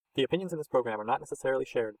The opinions in this program are not necessarily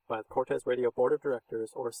shared by the Cortes Radio Board of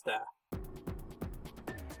Directors or staff.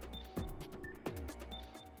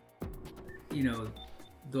 You know,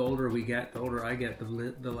 the older we get, the older I get, the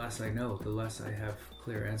less I know, the less I have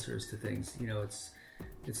clear answers to things. You know,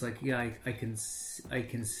 it's like, yeah, I can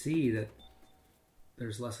see that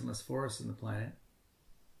there's less and less forests on the planet,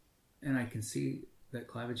 and I can see that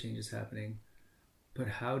climate change is happening, but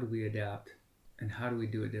how do we adapt, and how do we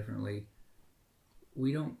do it differently?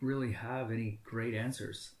 We don't really have any great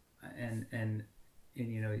answers, and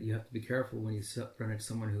you know, you have to be careful when you run into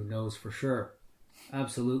someone who knows for sure,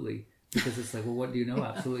 absolutely, because it's like, well, what do you know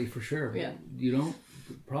absolutely for sure? Yeah. You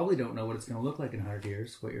probably don't know what it's going to look like in 100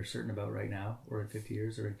 years, what you're certain about right now, or in 50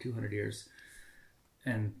 years, or in 200 years,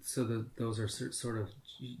 and so those are sort of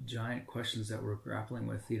giant questions that we're grappling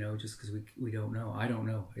with, you know, just because we don't know. I don't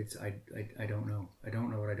know. I don't know. I don't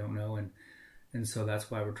know what I don't know, and so that's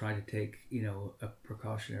why we're trying to take, you know, a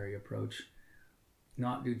precautionary approach,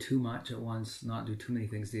 not do too much at once, not do too many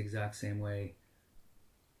things the exact same way,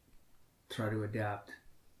 try to adapt,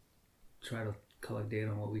 try to collect data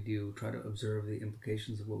on what we do, try to observe the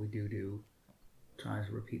implications of what we do, trying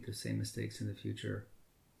to repeat the same mistakes in the future.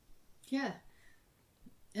 Yeah.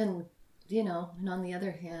 And, you know, and on the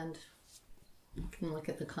other hand, you can look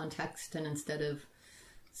at the context, and instead of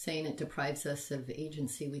saying it deprives us of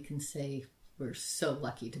agency, we can say we're so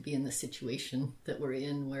lucky to be in the situation that we're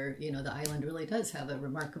in, where, you know, the island really does have a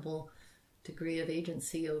remarkable degree of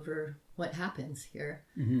agency over what happens here,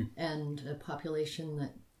 and a population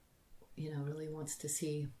that, you know, really wants to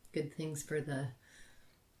see good things for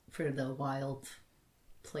the wild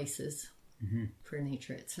places, for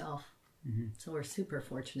nature itself. So we're super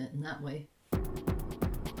fortunate in that way.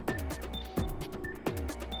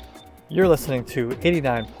 You're listening to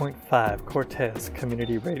 89.5 Cortes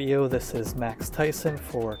Community Radio. This is Max Thaysen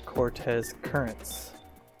for Cortes Currents.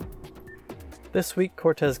 This week,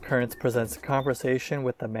 Cortes Currents presents a conversation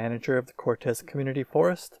with the manager of the Cortes Community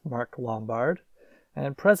Forest, Mark Lombard,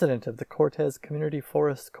 and president of the Cortes Community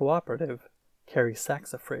Forest Cooperative, Carrie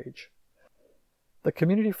Saxifrage. The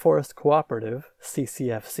Community Forest Cooperative,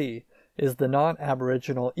 CCFC, is the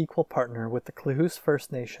non-aboriginal equal partner with the Klahoose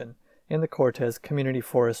First Nation in the Cortes Community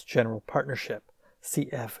Forest General Partnership,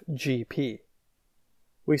 CFGP.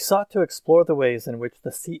 We sought to explore the ways in which the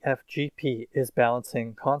CFGP is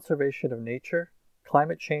balancing conservation of nature,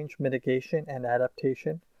 climate change mitigation and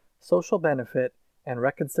adaptation, social benefit, and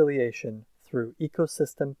reconciliation through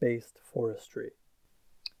ecosystem-based forestry.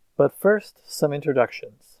 But first, some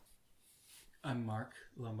introductions. I'm Mark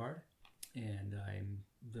Lombard, and I'm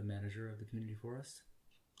the manager of the Community Forest.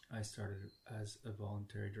 I started as a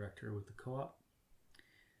voluntary director with the co-op,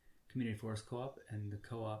 Community Forest Co-op, and the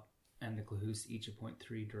co-op and the Klahoose each appoint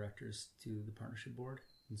 3 directors to the partnership board.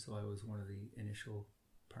 And so I was one of the initial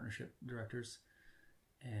partnership directors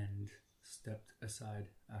and stepped aside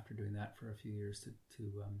after doing that for a few years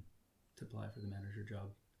to apply for the manager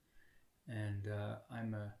job. And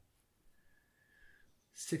I'm a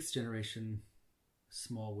 6th generation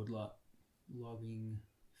small woodlot logging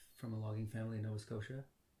from a logging family in Nova Scotia,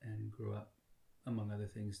 and grew up, among other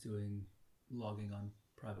things, doing logging on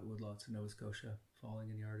private woodlots in Nova Scotia, falling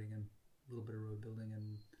and yarding and a little bit of road building,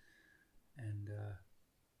 and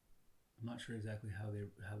I'm not sure exactly how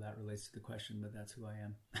that relates to the question, but that's who I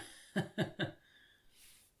am.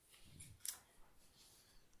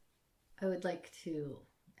 I would like to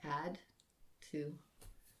add to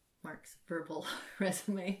Mark's verbal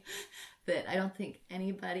resume that I don't think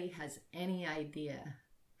anybody has any idea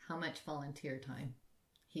how much volunteer time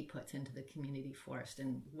he puts into the community forest,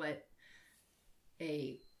 and what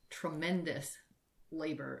a tremendous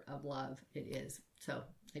labor of love it is. So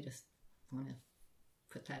I just want to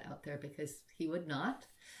put that out there, because he would not.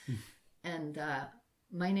 And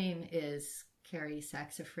my name is Carrie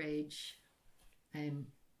Saxifrage. I'm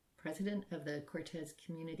president of the Cortes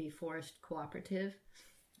Community Forest Cooperative.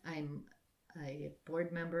 I'm a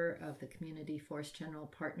board member of the Community Forest General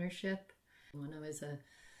Partnership. When I was a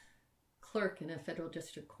clerk in a federal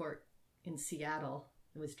district court in Seattle,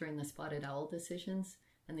 it was during the spotted owl decisions,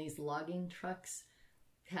 and these logging trucks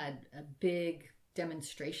had a big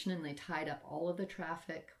demonstration, and they tied up all of the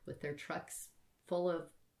traffic with their trucks full of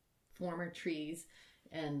former trees,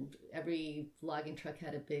 and every logging truck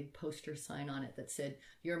had a big poster sign on it that said,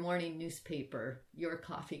 "Your morning newspaper, your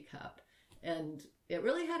coffee cup." And it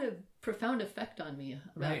really had a profound effect on me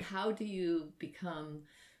about how do you become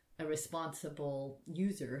a responsible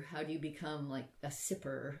user? How do you become like a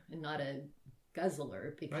sipper and not a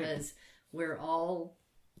guzzler? Because we're all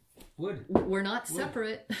wood. We're not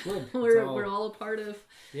separate. Wood. We're all a part of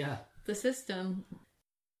the system.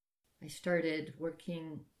 I started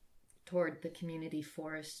working toward the community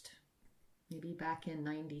forest maybe back in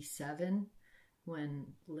 97 when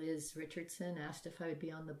Liz Richardson asked if I would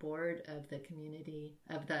be on the board of the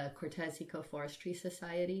Cortes Ecoforestry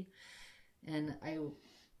Society. And I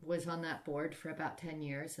was on that board for about 10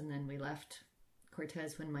 years, and then we left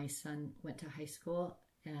Cortes when my son went to high school,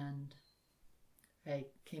 and I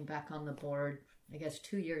came back on the board, I guess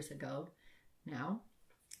 2 years ago now,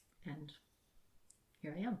 and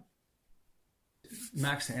here I am.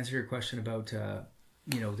 Max, to answer your question about the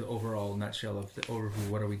overall nutshell of the overview,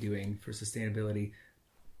 what are we doing for sustainability?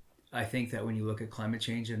 I think that when you look at climate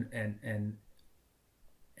change and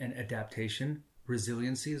adaptation,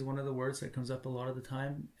 resiliency is one of the words that comes up a lot of the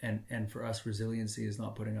time. And for us, resiliency is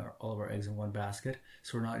not putting all of our eggs in one basket.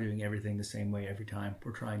 So we're not doing everything the same way every time.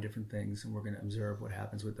 We're trying different things, and we're going to observe what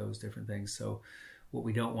happens with those different things. So what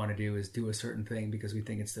we don't want to do is do a certain thing because we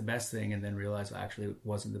think it's the best thing and then realize, well, actually it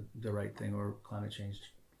wasn't the right thing, or climate change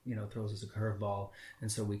throws us a curveball. And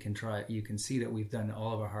so we can try. You can see that we've done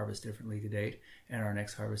all of our harvests differently to date, and our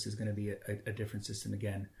next harvest is going to be a different system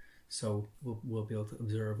again. So we'll be able to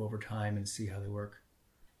observe over time and see how they work.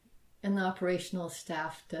 And the operational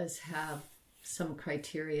staff does have some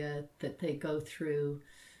criteria that they go through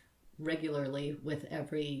regularly with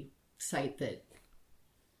every site that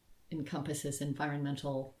encompasses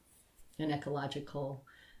environmental and ecological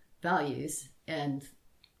values, and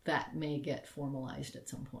that may get formalized at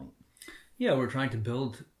some point. Yeah, we're trying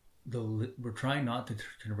not to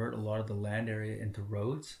convert a lot of the land area into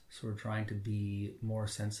roads. So we're trying to be more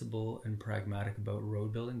sensible and pragmatic about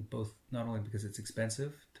road building, both not only because it's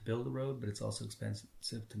expensive to build a road, but it's also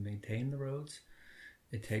expensive to maintain the roads.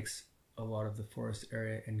 It takes a lot of the forest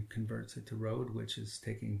area and converts it to road, which is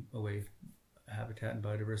taking away habitat and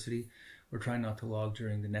biodiversity. We're trying not to log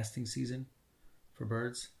during the nesting season for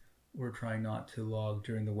birds. We're trying not to log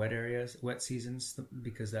during the wet seasons,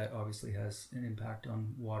 because that obviously has an impact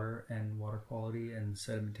on water and water quality and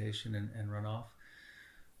sedimentation and runoff.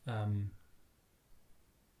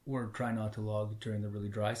 We're trying not to log during the really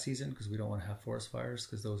dry season because we don't want to have forest fires,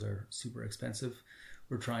 because those are super expensive.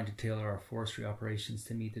 We're trying to tailor our forestry operations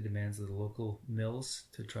to meet the demands of the local mills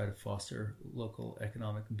to try to foster local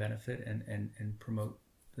economic benefit and promote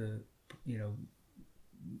the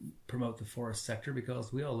forest sector,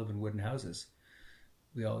 because we all live in wooden houses.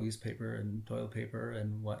 We all use paper and toilet paper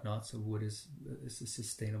and whatnot, so wood is a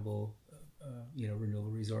sustainable,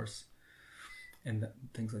 renewable resource, and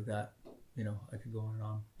things like that. I could go on and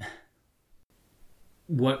on.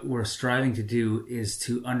 What we're striving to do is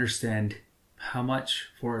to understand how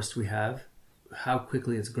much forest we have, how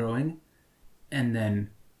quickly it's growing, and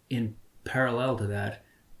then in parallel to that,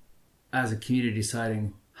 as a community,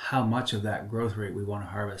 deciding how much of that growth rate we want to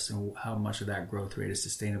harvest and how much of that growth rate is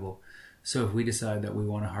sustainable. So if we decide that we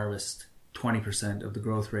want to harvest 20% of the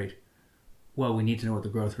growth rate, well, we need to know what the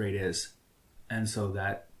growth rate is. And so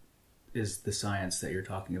that is the science that you're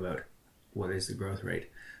talking about. What is the growth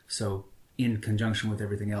rate? So in conjunction with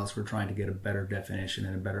everything else, we're trying to get a better definition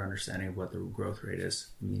and a better understanding of what the growth rate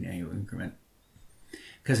is in the annual increment.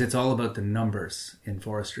 Because it's all about the numbers in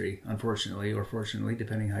forestry, unfortunately, or fortunately,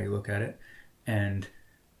 depending how you look at it. And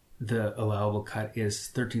the allowable cut is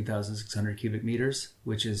 13,600 cubic meters,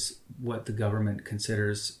 which is what the government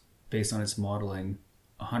considers, based on its modeling,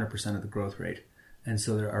 100% of the growth rate. And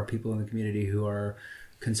so there are people in the community who are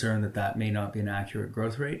concerned that that may not be an accurate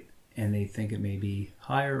growth rate, and they think it may be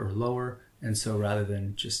higher or lower. And so rather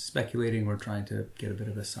than just speculating, we're trying to get a bit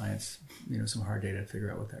of a science, some hard data to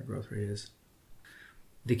figure out what that growth rate is.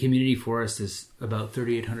 The community forest is about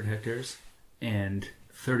 3,800 hectares, and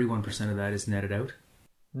 31% of that is netted out.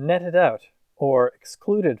 Netted out, or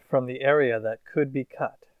excluded from the area that could be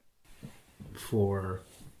cut. For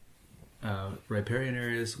riparian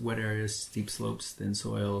areas, wet areas, steep slopes, thin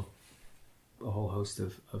soil, a whole host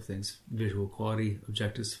of things. Visual quality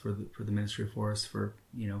objectives for the Ministry of Forests, for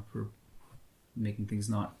making things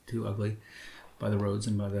not too ugly by the roads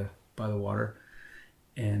and by the water.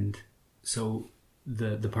 And so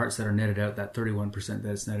the parts that are netted out, that 31%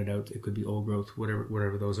 that's netted out, it could be old growth,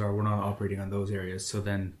 whatever those are. We're not operating on those areas. So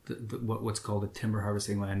then what's called a timber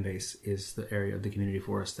harvesting land base is the area of the community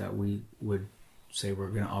forest that we would say we're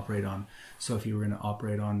going to operate on. So if you were going to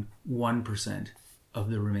operate on 1%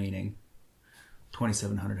 of the remaining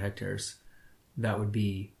 2,700 hectares, that would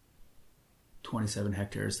be 27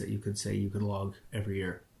 hectares that you could say you could log every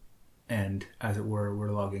year. And as it were,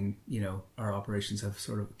 we're logging, our operations have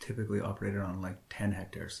sort of typically operated on like 10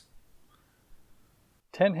 hectares.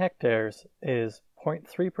 10 hectares is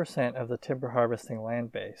 0.3% of the timber harvesting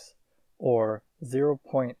land base, or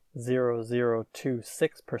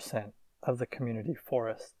 0.0026% of the community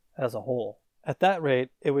forest as a whole. At that rate,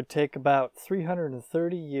 it would take about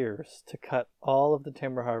 330 years to cut all of the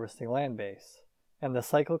timber harvesting land base, and the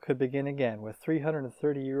cycle could begin again with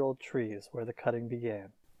 330-year-old trees where the cutting began.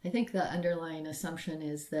 I think the underlying assumption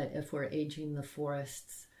is that if we're aging the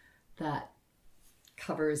forests, that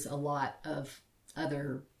covers a lot of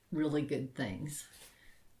other really good things.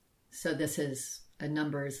 So this is a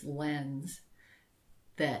numbers lens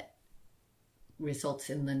that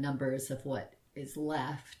results in the numbers of what is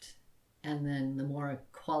left, and then the more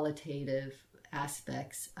qualitative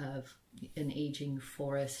aspects of an aging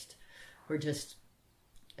forest, we're just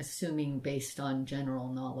assuming based on general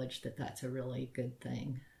knowledge that that's a really good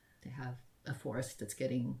thing to have a forest that's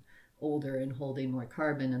getting older and holding more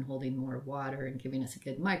carbon and holding more water and giving us a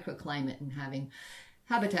good microclimate and having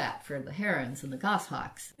habitat for the herons and the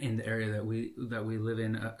goshawks. In the area that we live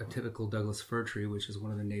in, a typical Douglas fir tree, which is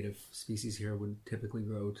one of the native species here, would typically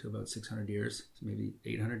grow to about 600 years, so maybe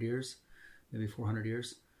 800 years, maybe 400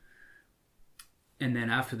 years. And then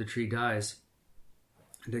after the tree dies,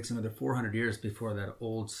 it takes another 400 years before that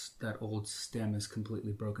old stem is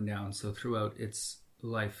completely broken down. So throughout its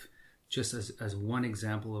life, just as one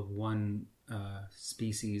example of one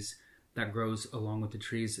species that grows along with the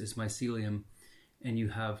trees is mycelium, and you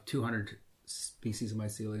have 200 species of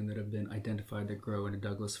mycelium that have been identified that grow in a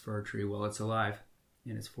Douglas fir tree while it's alive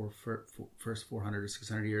in its first 400 or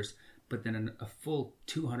 600 years, but then a full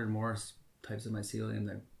 200 more types of mycelium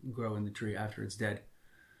that grow in the tree after it's dead.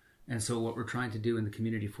 And so what we're trying to do in the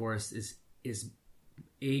community forest is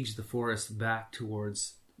age the forest back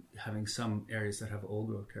towards having some areas that have old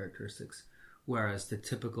growth characteristics, whereas the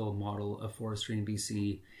typical model of forestry in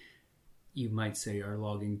BC, you might say, are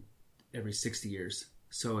logging every 60 years.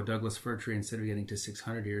 So a Douglas fir tree, instead of getting to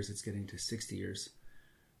 600 years, it's getting to 60 years.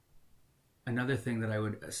 Another thing that I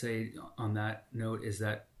would say on that note is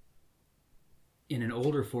that in an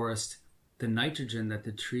older forest, the nitrogen that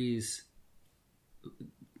the trees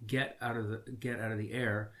get out of the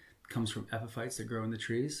air comes from epiphytes that grow in the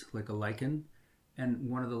trees, like a lichen. And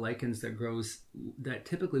one of the lichens that grows, that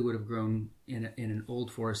typically would have grown in an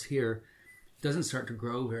old forest here, doesn't start to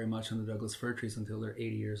grow very much on the Douglas fir trees until they're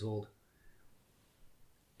 80 years old.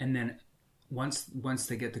 And then once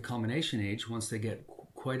they get to culmination age, once they get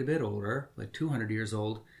quite a bit older, like 200 years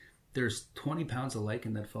old, there's 20 pounds of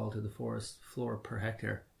lichen that fall to the forest floor per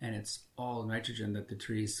hectare, and it's all nitrogen that the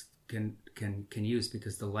trees can use,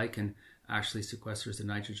 because the lichen actually sequesters the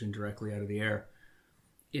nitrogen directly out of the air.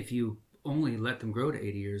 If you only let them grow to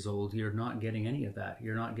 80 years old, you're not getting any of that.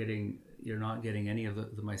 You're not getting any of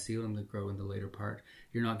the mycelium that grow in the later part.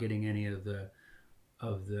 You're not getting any of the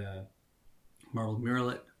marbled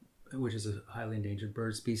murrelet, which is a highly endangered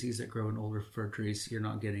bird species that grow in older fir trees. You're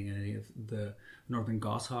not getting any of the northern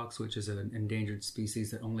goshawks, which is an endangered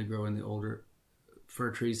species that only grow in the older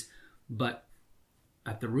fir trees. But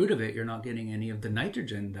at the root of it, you're not getting any of the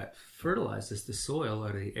nitrogen that fertilizes the soil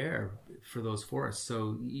out of the air for those forests.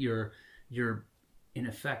 So you're in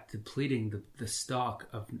effect depleting the stock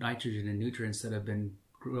of nitrogen and nutrients that have been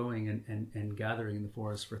growing and gathering in the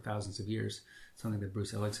forest for thousands of years, something that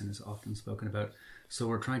Bruce Ellickson has often spoken about. So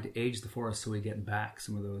we're trying to age the forest so we get back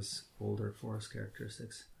some of those older forest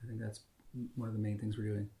characteristics. I think that's one of the main things we're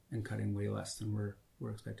doing, and cutting way less than we're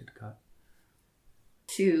expected to cut.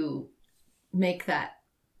 To make that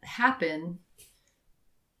happen,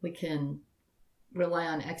 we can rely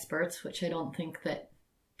on experts, which I don't think that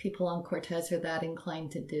people on Cortes are that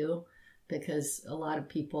inclined to do, because a lot of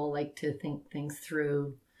people like to think things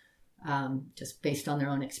through just based on their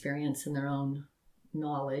own experience and their own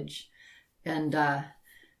knowledge. And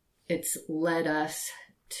it's led us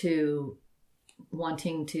to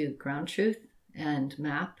wanting to ground truth and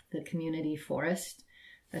map the community forest.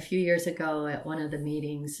 A few years ago at one of the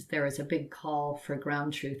meetings, there was a big call for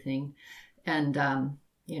ground truthing. And, I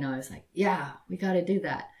was like, yeah, we got to do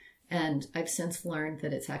that. And I've since learned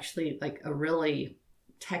that it's actually like a really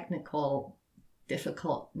technical,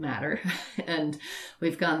 difficult matter. And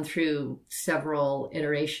we've gone through several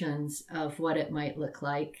iterations of what it might look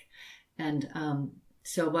like. And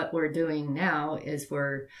so what we're doing now is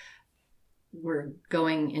we're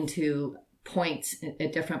going into points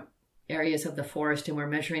at different areas of the forest, and we're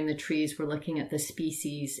measuring the trees, we're looking at the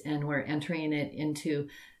species, and we're entering it into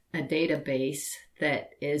a database that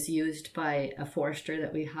is used by a forester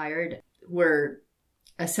that we hired. We're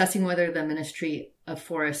assessing whether the Ministry of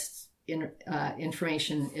Forests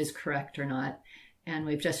information is correct or not. And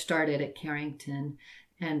we've just started at Carrington,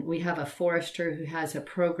 and we have a forester who has a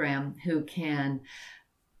program who can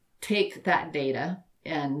take that data,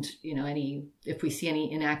 and if we see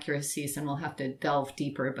any inaccuracies, then we'll have to delve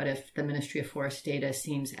deeper. But if the Ministry of Forest data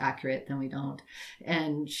seems accurate, then we don't.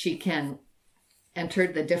 And she can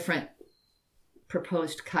entered the different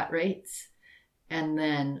proposed cut rates and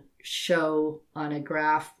then show on a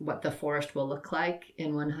graph what the forest will look like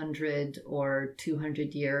in 100 or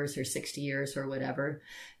 200 years or 60 years or whatever.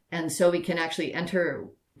 And so we can actually enter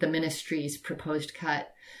the ministry's proposed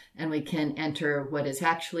cut, and we can enter what has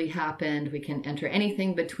actually happened. We can enter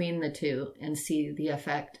anything between the two and see the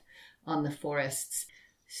effect on the forests.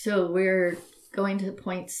 So we're going to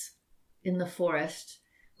points in the forest.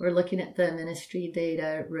 We're looking at the ministry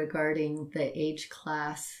data regarding the age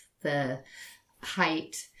class, the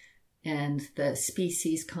height, and the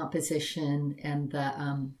species composition, and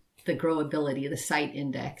the growability, the site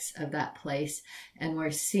index of that place. And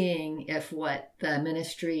we're seeing if what the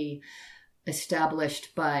ministry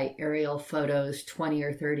established by aerial photos 20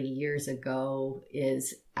 or 30 years ago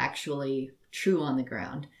is actually true on the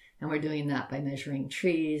ground. And we're doing that by measuring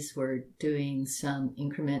trees. We're doing some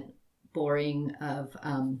increment boring of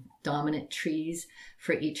dominant trees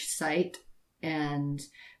for each site. And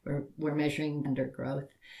we're measuring undergrowth.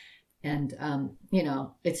 And,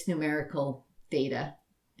 it's numerical data.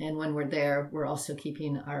 And when we're there, we're also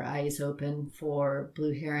keeping our eyes open for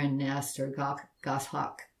blue heron nests or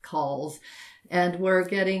goshawk calls. And we're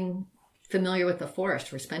getting familiar with the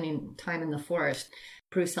forest. We're spending time in the forest.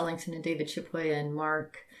 Bruce Ellingson and David Chipway and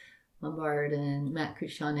Mark Lombard and Matt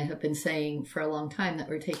Cruciani have been saying for a long time that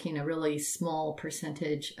we're taking a really small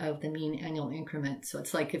percentage of the mean annual increment. So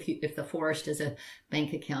it's like if the forest is a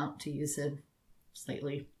bank account, to use a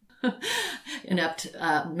slightly inept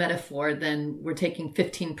metaphor, then we're taking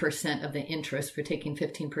 15% of the interest. We're taking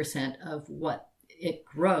 15% of what it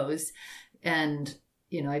grows. And,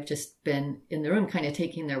 I've just been in the room kind of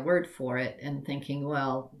taking their word for it and thinking,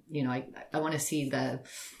 well, I want to see the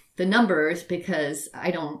numbers because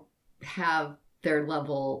I don't have their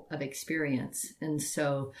level of experience. And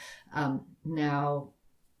so now,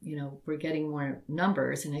 we're getting more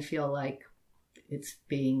numbers, and I feel like it's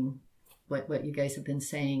being what you guys have been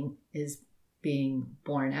saying is being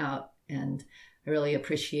borne out. And I really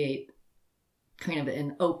appreciate kind of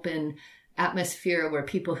an open atmosphere where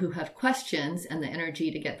people who have questions and the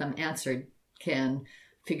energy to get them answered can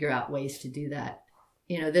figure out ways to do that.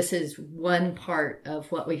 This is one part of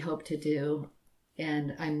what we hope to do.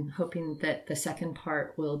 And I'm hoping that the second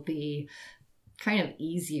part will be kind of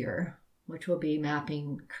easier, which will be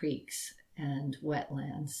mapping creeks and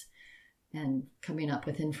wetlands and coming up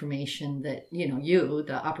with information that,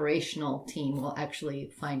 the operational team, will actually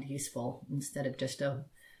find useful instead of just a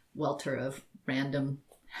welter of random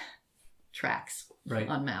tracks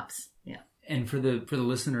on maps. Yeah. And for the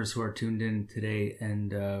listeners who are tuned in today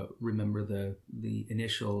and remember the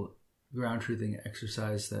initial ground truthing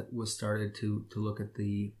exercise that was started to look at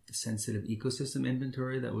the sensitive ecosystem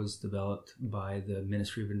inventory that was developed by the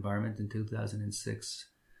Ministry of Environment in 2006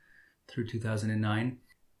 through 2009.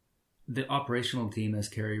 The operational team, as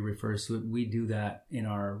Carrie refers to it, we do that in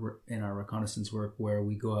our reconnaissance work, where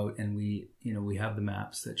we go out and we have the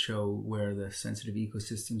maps that show where the sensitive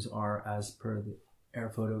ecosystems are as per the air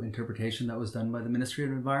photo interpretation that was done by the Ministry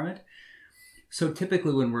of Environment. So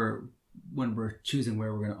typically when we're choosing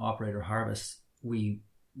where we're going to operate or harvest, we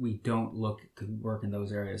don't look to work in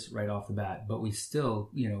those areas right off the bat, but we still,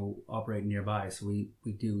 operate nearby. So we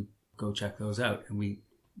do go check those out, and we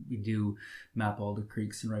do map all the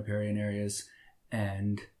creeks and riparian areas,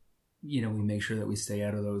 and, we make sure that we stay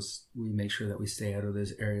out of those. We make sure that we stay out of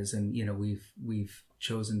those areas. And, we've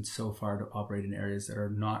chosen so far to operate in areas that are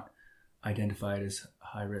not identified as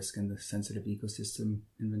high risk in the sensitive ecosystem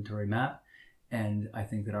inventory map. And I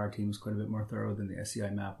think that our team is quite a bit more thorough than the SCI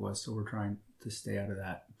map was. So we're trying to stay out of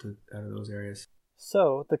those areas.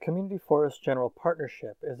 So the Community Forest General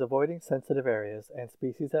Partnership is avoiding sensitive areas and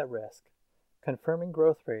species at risk, confirming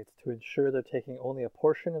growth rates to ensure they're taking only a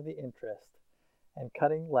portion of the interest, and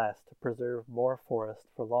cutting less to preserve more forest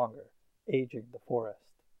for longer, aging the forest.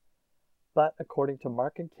 But according to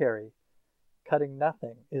Mark and Carrie, cutting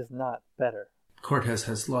nothing is not better. Cortes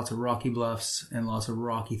has lots of rocky bluffs and lots of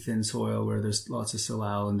rocky thin soil where there's lots of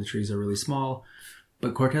silal and the trees are really small.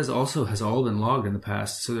 But Cortes also has all been logged in the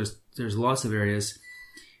past. So there's lots of areas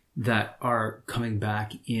that are coming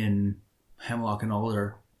back in hemlock and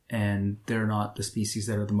alder, and they're not the species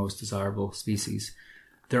that are the most desirable species.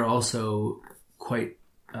 They're also quite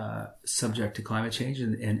subject to climate change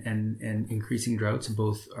and increasing droughts.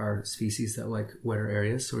 Both are species that like wetter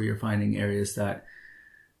areas. So you're finding areas that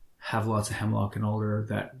have lots of hemlock and alder,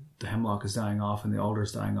 that the hemlock is dying off and the alder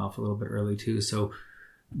is dying off a little bit early too. So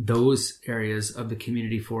those areas of the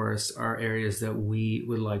community forest are areas that we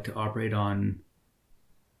would like to operate on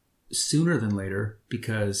sooner than later,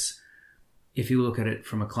 because if you look at it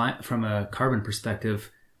from a carbon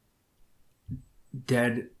perspective,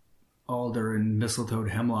 dead alder and mistletoe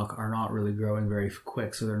hemlock are not really growing very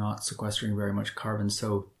quick, so they're not sequestering very much carbon.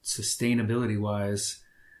 So sustainability wise,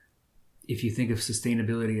 if you think of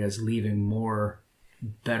sustainability as leaving more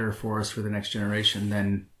better forests for the next generation,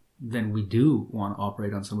 then we do want to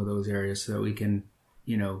operate on some of those areas so that we can,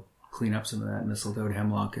 clean up some of that mistletoe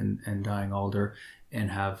hemlock and dying alder and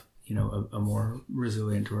have, a more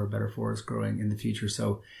resilient or a better forest growing in the future.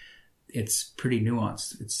 So it's pretty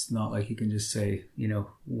nuanced. It's not like you can just say,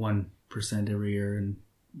 1% every year and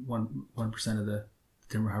 1% of the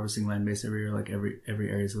timber harvesting land base every year. Like every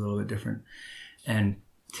area is a little bit different. And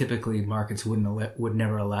typically markets would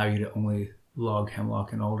never allow you to only log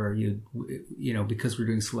hemlock and alder. Because we're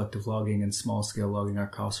doing selective logging and small scale logging, our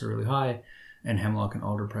costs are really high, and hemlock and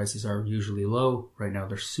alder prices are usually low. Right now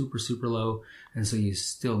they're super, super low. And so you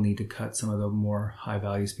still need to cut some of the more high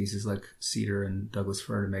value species like cedar and Douglas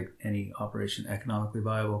fir to make any operation economically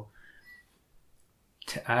viable.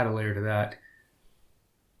 To add a layer to that,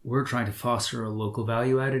 we're trying to foster a local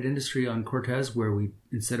value added industry on Cortes where we,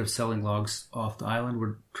 instead of selling logs off the island,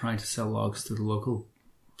 we're trying to sell logs to the local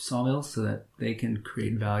sawmills so that they can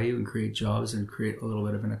create value and create jobs and create a little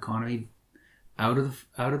bit of an economy out of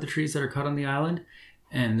the trees that are cut on the island.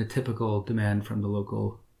 And the typical demand from the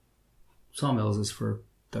local sawmills is for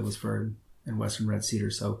Douglas fir and western red cedar.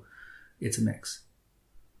 So it's a mix.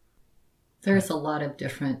 There's a lot of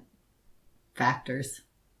different factors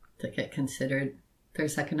that get considered.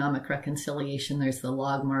 There's economic reconciliation, there's the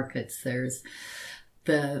log markets, there's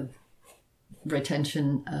the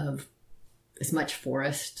retention of as much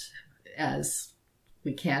forest as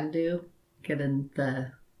we can do given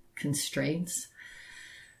the constraints.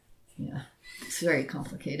 Yeah, it's very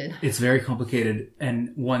complicated. It's very complicated.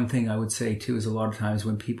 And one thing I would say too is a lot of times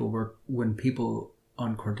when people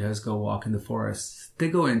on Cortes go walk in the forests, they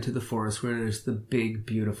go into the forest where there's the big,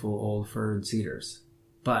 beautiful old fir and cedars.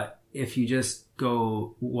 But if you just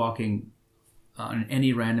go walking on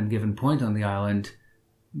any random given point on the island,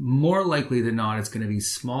 more likely than not, it's going to be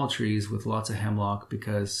small trees with lots of hemlock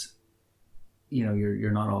because,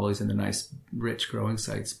 you're not always in the nice, rich growing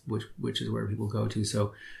sites, which is where people go to.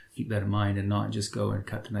 So keep that in mind and not just go and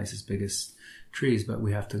cut the nicest, biggest trees, but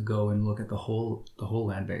we have to go and look at the whole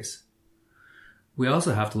land base. We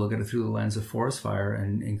also have to look at it through the lens of forest fire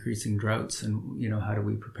and increasing droughts and, how do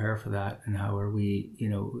we prepare for that and how are we,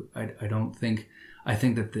 I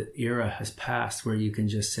think that the era has passed where you can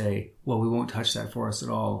just say, well, we won't touch that forest at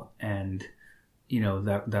all. And,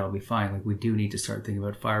 that'll be fine. Like we do need to start thinking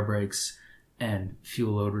about fire breaks and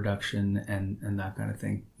fuel load reduction and that kind of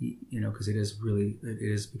thing, because it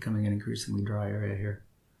is becoming an increasingly dry area here.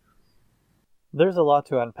 There's a lot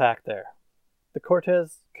to unpack there. The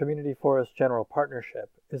Cortes Community Forest General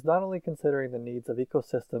Partnership is not only considering the needs of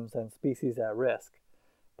ecosystems and species at risk,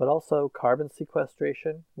 but also carbon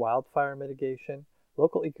sequestration, wildfire mitigation,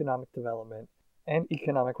 local economic development, and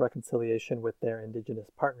economic reconciliation with their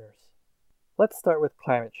indigenous partners. Let's start with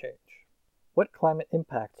climate change. What climate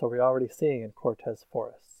impacts are we already seeing in Cortes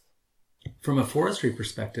forests? From a forestry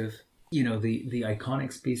perspective, the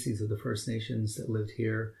iconic species of the First Nations that lived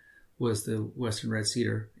here was the western red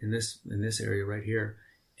cedar in this area right here.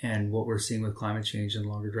 And what we're seeing with climate change and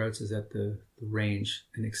longer droughts is that the range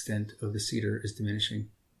and extent of the cedar is diminishing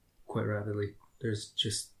quite rapidly. There's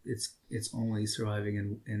just it's only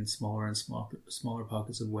surviving in smaller and smaller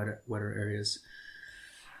pockets of wetter areas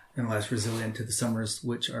and less resilient to the summers,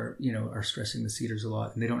 which are stressing the cedars a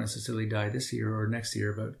lot. And they don't necessarily die this year or next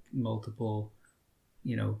year, but multiple,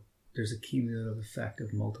 there's a cumulative effect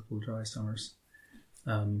of multiple dry summers.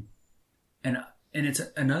 And it's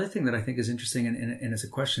another thing that I think is interesting, and it's a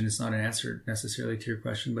question. It's not an answer necessarily to your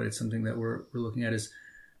question, but it's something that we're looking at. Is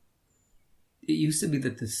it used to be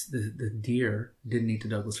that the deer didn't eat the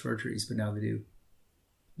Douglas fir trees, but now they do.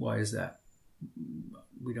 Why is that?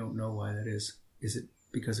 We don't know why that is. Is it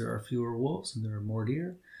because there are fewer wolves and there are more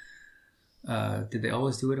deer? Did they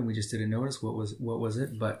always do it and we just didn't notice? What was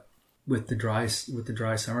it? But with the dry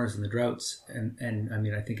summers and the droughts, and I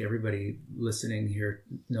mean, I think everybody listening here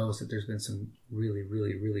knows that there's been some really,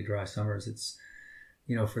 really, really dry summers. It's,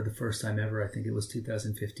 for the first time ever, I think it was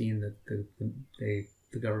 2015 that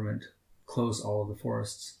the government closed all of the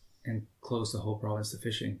forests and closed the whole province to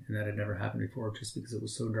fishing, and that had never happened before just because it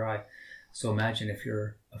was so dry. So imagine if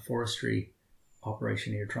you're a forestry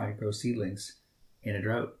operation and you're trying to grow seedlings in a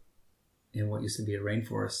drought in what used to be a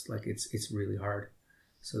rainforest. Like it's really hard.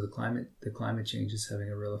 So the climate change is having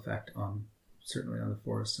a real effect on, certainly on the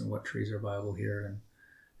forests and what trees are viable here,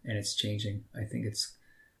 and it's changing. I think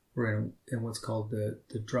we're in what's called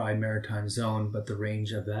the dry maritime zone, but the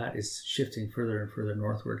range of that is shifting further and further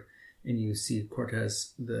northward. And you see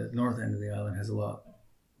Cortes, the north end of the island, has a lot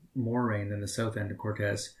more rain than the south end of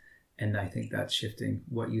Cortes. And I think that's shifting.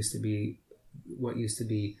 What used to be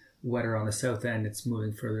wetter on the south end, it's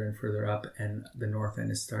moving further and further up, and the north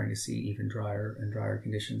end is starting to see even drier and drier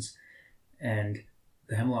conditions. And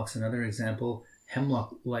the hemlock's another example.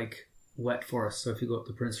 Hemlock like wet forests. So if you go up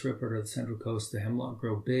the Prince Rupert or the Central Coast, the hemlock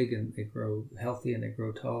grow big and they grow healthy and they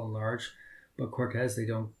grow tall and large. But Cortes, they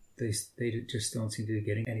just don't seem to be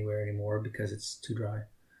getting anywhere anymore because it's too dry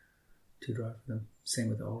for them. Same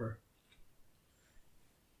with the alder.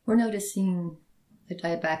 We're noticing the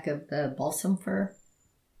dieback of the balsam fir.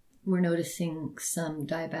 We're noticing some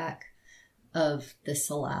dieback of the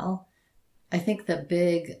salal. I think the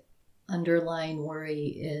big underlying worry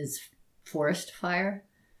is forest fire,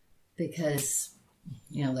 because,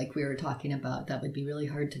 like we were talking about, that would be really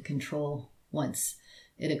hard to control once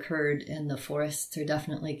it occurred, and the forests are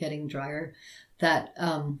definitely getting drier. That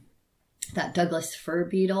Douglas fir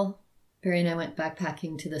beetle, Barry and I went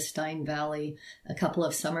backpacking to the Stein Valley a couple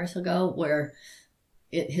of summers ago where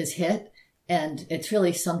it has hit, and it's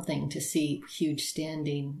really something to see huge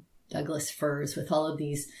standing Douglas firs with all of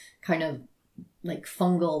these kind of like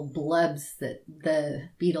fungal blebs that the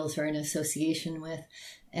beetles are in association with,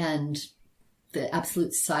 and the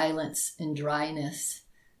absolute silence and dryness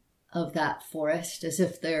of that forest, as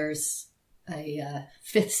if there's a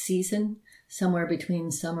fifth season somewhere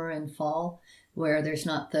between summer and fall where there's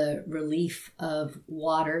not the relief of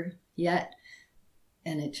water yet,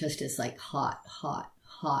 and it just is like hot.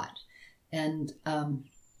 And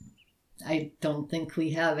I don't think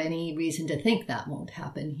we have any reason to think that won't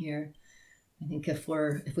happen here. I think if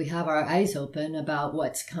we have our eyes open about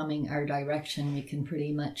what's coming our direction, we can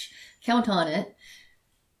pretty much count on it.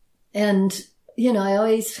 And, I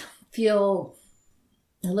always feel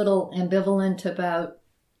a little ambivalent about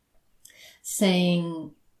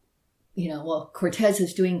saying, Cortes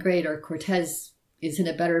is doing great or Cortes is in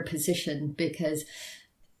a better position, because,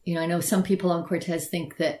 I know some people on Cortes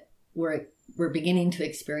think that we're beginning to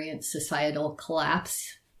experience societal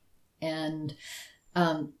collapse, and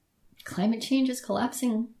climate change is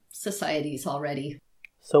collapsing societies already.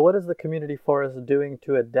 So what is the community forest doing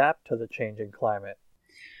to adapt to the changing climate?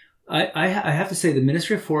 I have to say the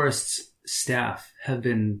Ministry of Forests staff have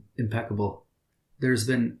been impeccable. There's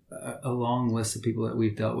been a long list of people that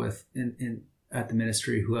we've dealt with at the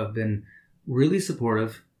ministry who have been really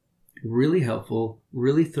supportive, really helpful,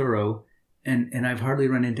 really thorough, and I've hardly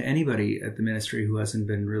run into anybody at the ministry who hasn't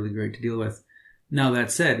been really great to deal with. Now,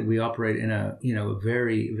 that said, we operate in a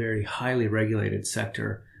very, very highly regulated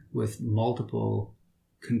sector with multiple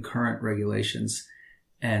concurrent regulations.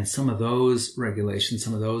 And some of those regulations,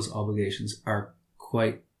 some of those obligations are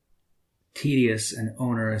quite tedious and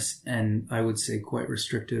onerous, and I would say quite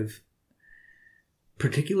restrictive,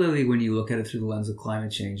 particularly when you look at it through the lens of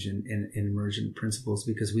climate change and emergent principles,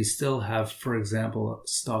 because we still have, for example,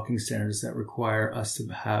 stocking standards that require us to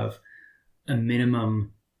have a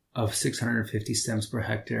minimum of 650 stems per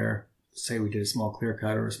hectare. Say we did a small clear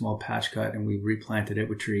cut or a small patch cut and we replanted it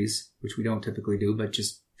with trees, which we don't typically do, but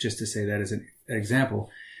just to say that as an example,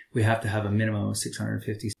 we have to have a minimum of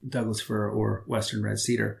 650 Douglas fir or Western red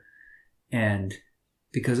cedar. And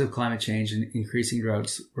because of climate change and increasing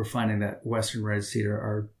droughts, we're finding that Western red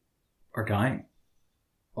cedar are dying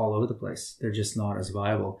all over the place. They're just not as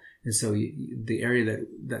viable. And so the area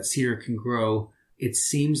that cedar can grow, it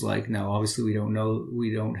seems like, now obviously we don't know,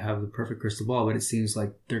 we don't have the perfect crystal ball, but it seems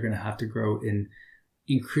like they're going to have to grow in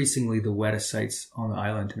increasingly the wettest sites on the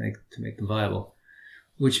island to make them viable,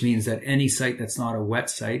 which means that any site that's not a wet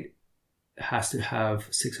site has to have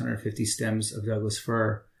 650 stems of Douglas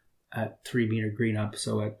fir at 3 meter green up.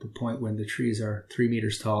 So at the point when the trees are 3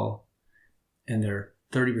 meters tall and they're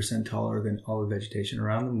 30% taller than all the vegetation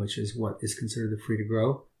around them, which is what is considered the free to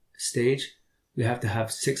grow stage, we have to have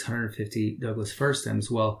 650 Douglas fir stems.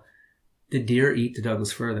 Well, the deer eat the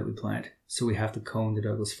Douglas fir that we plant. So we have to cone the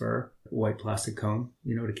Douglas fir, white plastic cone,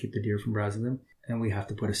 to keep the deer from browsing them. And we have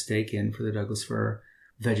to put a stake in for the Douglas fir.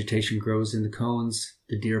 Vegetation grows in the cones.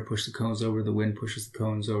 The deer push the cones over. The wind pushes the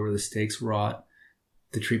cones over. The stakes rot.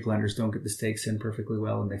 The tree planters don't get the stakes in perfectly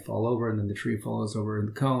well and they fall over, and then the tree falls over in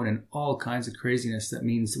the cone, and all kinds of craziness. That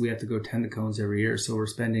means we have to go tend the cones every year. So we're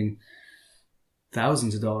spending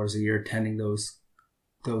thousands of dollars a year tending those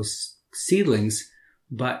seedlings.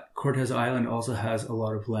 But Cortes Island also has a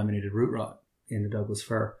lot of laminated root rot in the Douglas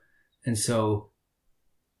fir. And so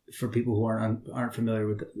for people who aren't familiar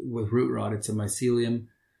with root rot, it's a mycelium,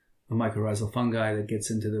 a mycorrhizal fungi that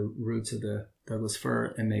gets into the roots of the Douglas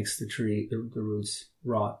fir and makes the roots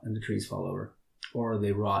rot and the trees fall over, or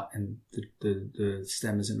they rot and the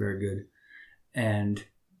stem isn't very good. And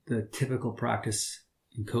the typical practice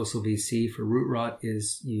in coastal BC for root rot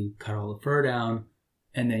is you cut all the fir down,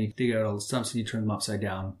 and then you dig out all the stumps and you turn them upside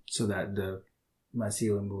down so that the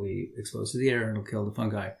mycelium will be exposed to the air and it'll kill the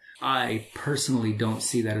fungi. I personally don't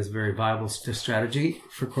see that as a very viable strategy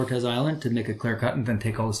for Cortes Island, to make a clear cut and then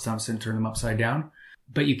take all the stumps and turn them upside down.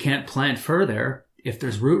 But you can't plant fir there if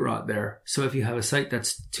there's root rot there. So if you have a site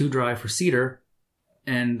that's too dry for cedar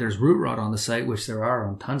and there's root rot on the site, which there are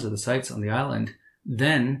on tons of the sites on the island,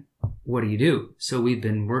 then what do? So we've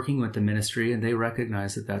been working with the ministry, and they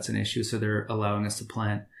recognize that that's an issue. So they're allowing us to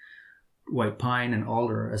plant white pine and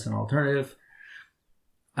alder as an alternative.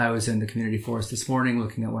 I was in the community forest this morning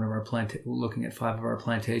looking at looking at 5 of our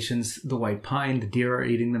plantations. The white pine, the deer are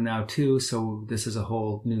eating them now too. So this is a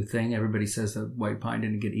whole new thing. Everybody says that white pine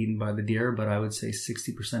didn't get eaten by the deer, but I would say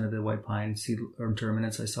 60% of the white pine seed or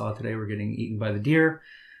germinates I saw today were getting eaten by the deer.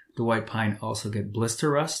 The white pine also get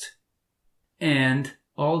blister rust, and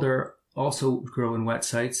alder also grow in wet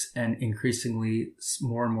sites, and increasingly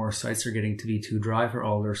more and more sites are getting to be too dry for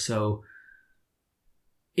alder. So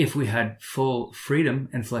if we had full freedom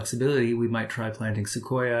and flexibility, we might try planting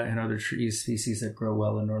sequoia and other tree species that grow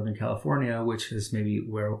well in Northern California, which is maybe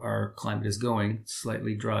where our climate is going,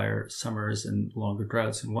 slightly drier summers and longer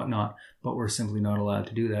droughts and whatnot, but we're simply not allowed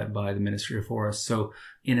to do that by the Ministry of Forests. So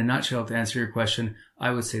in a nutshell, to answer your question,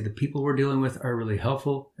 I would say the people we're dealing with are really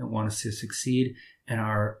helpful and want us to succeed, and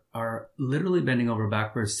are literally bending over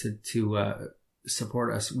backwards to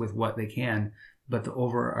support us with what they can. But the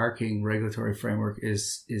overarching regulatory framework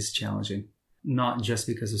is challenging, not just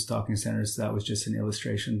because of stocking centers. That was just an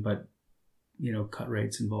illustration, but, cut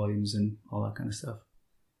rates and volumes and all that kind of stuff.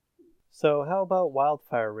 So how about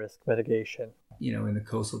wildfire risk mitigation? In the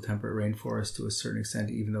coastal temperate rainforest, to a certain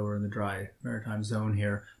extent, even though we're in the dry maritime zone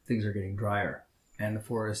here, things are getting drier, and the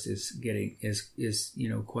forest is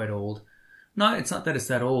quite old. It's not that it's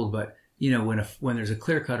that old, but when there's a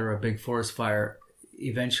clear cut or a big forest fire,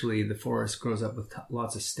 eventually the forest grows up with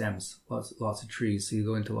lots of stems, lots of trees. So you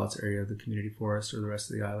go into lots of area of the community forest or the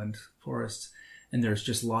rest of the island forests, and there's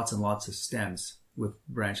just lots and lots of stems with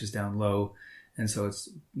branches down low. And so it's,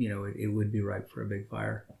 it would be ripe for a big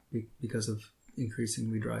fire because of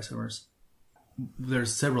increasingly dry summers.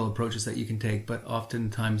 There's several approaches that you can take, but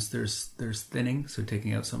oftentimes there's thinning, so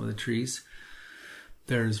taking out some of the trees.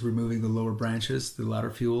 There's removing the lower branches, the ladder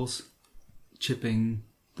fuels, chipping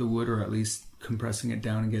the wood, or at least compressing it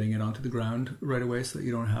down and getting it onto the ground right away, so that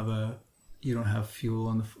you don't have fuel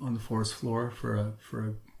on the forest floor for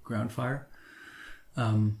a ground fire.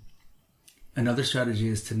 Another strategy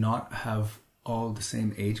is to not have all the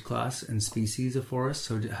same age class and species of forest,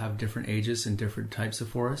 so to have different ages and different types of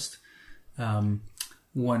forest.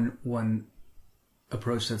 One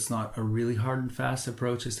approach that's not a really hard and fast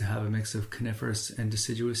approach is to have a mix of coniferous and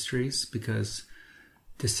deciduous trees, because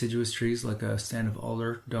deciduous trees like a stand of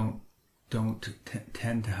alder don't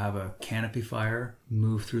tend to have a canopy fire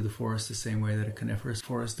move through the forest the same way that a coniferous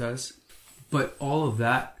forest does. But all of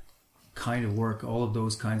that kind of work, all of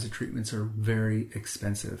those kinds of treatments are very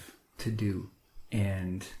expensive to do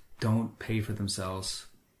and don't pay for themselves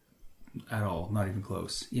at all, not even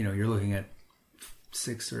close. You're looking at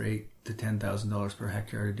 $6,000 or $8,000 to $10,000 per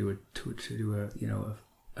hectare to do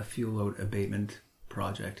a fuel load abatement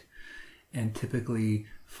project. And typically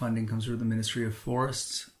funding comes through the Ministry of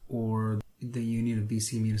Forests or the Union of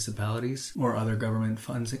BC Municipalities or other government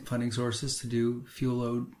funding sources to do fuel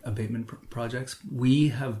load abatement projects. We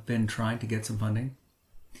have been trying to get some funding.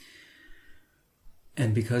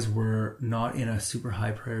 And because we're not in a super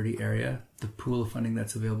high priority area, the pool of funding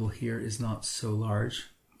that's available here is not so large.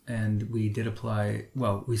 And we did apply,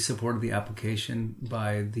 we supported the application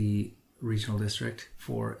by the regional district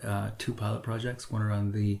for 2 pilot projects, one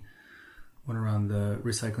around the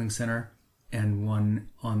recycling center and one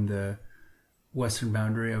on the western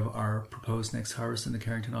boundary of our proposed next harvest in the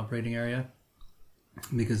Carrington operating area,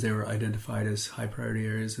 because they were identified as high priority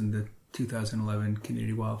areas in the 2011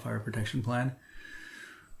 Community Wildfire Protection Plan.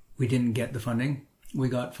 We didn't get the funding. We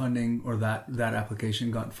got funding, or that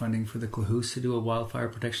application got funding for the Klahoose to do a wildfire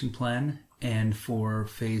protection plan and for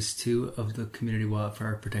phase 2 of the Community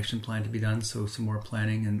Wildfire Protection Plan to be done. So some more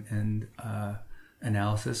planning and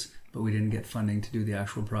analysis, but we didn't get funding to do the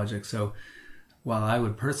actual project. So while I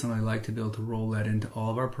would personally like to be able to roll that into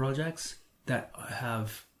all of our projects that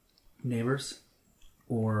have neighbors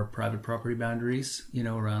or private property boundaries,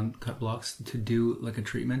 around cut blocks to do like a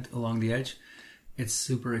treatment along the edge, it's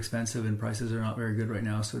super expensive and prices are not very good right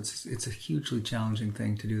now. So it's a hugely challenging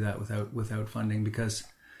thing to do that without funding, because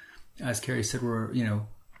as Carrie said,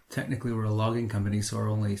 technically we're a logging company, so our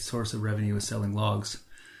only source of revenue is selling logs.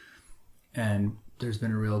 And there's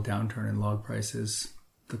been a real downturn in log prices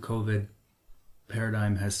the COVID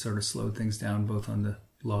paradigm has sort of slowed things down, both on the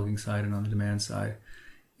logging side and on the demand side.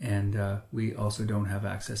 And we also don't have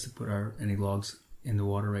access to put any logs in the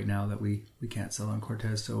water right now that we can't sell on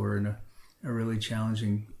Cortes. So we're in a really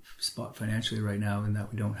challenging spot financially right now, in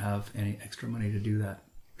that we don't have any extra money to do that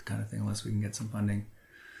kind of thing unless we can get some funding.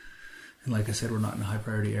 And like I said, we're not in a high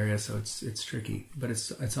priority area, so it's tricky. But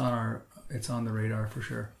it's on the radar for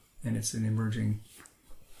sure, and it's something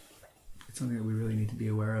that we really need to be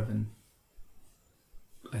aware of. And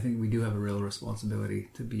I think we do have a real responsibility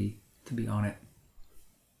to be on it.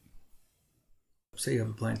 Say you have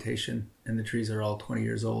a plantation and the trees are all 20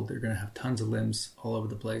 years old, they're going to have tons of limbs all over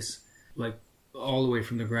the place, like all the way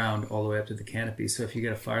from the ground all the way up to the canopy. So if you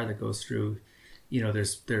get a fire that goes through,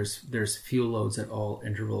 there's fuel loads at all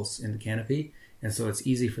intervals in the canopy, and so it's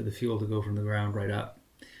easy for the fuel to go from the ground right up.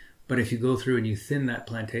 But if you go through and you thin that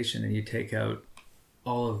plantation and you take out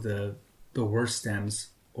all of the worst stems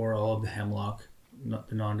or all of the hemlock, the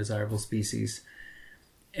non-desirable species,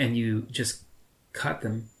 and you just cut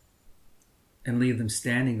them and leave them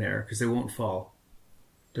standing there, because they won't fall.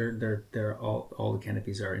 They're all the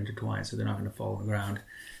canopies are intertwined, so they're not going to fall on the ground.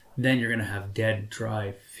 Then you're going to have dead,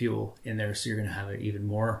 dry fuel in there, so you're going to have even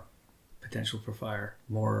more potential for fire,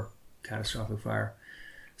 more catastrophic fire.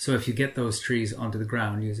 So if you get those trees onto the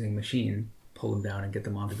ground using a machine, pull them down and get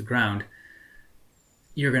them onto the ground,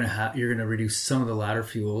 you're going to reduce some of the ladder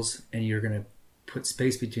fuels, and you're going to put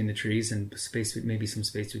space between the trees and maybe some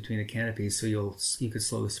space between the canopies, so you could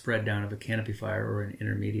slow the spread down of a canopy fire or an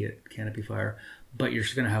intermediate canopy fire. But you're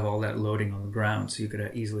just going to have all that loading on the ground, so you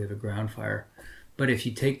could easily have a ground fire. But if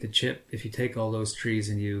you take all those trees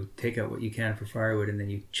and you take out what you can for firewood, and then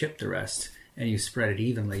you chip the rest and you spread it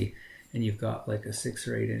evenly, and you've got like a 6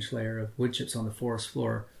 or 8 inch layer of wood chips on the forest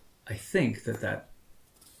floor, I think that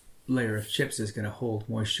layer of chips is going to hold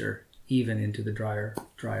moisture even into the drier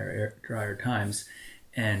times,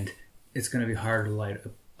 and it's going to be harder to light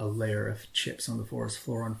a layer of chips on the forest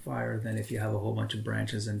floor on fire than if you have a whole bunch of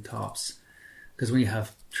branches and tops. Because when you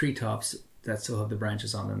have tree tops that still have the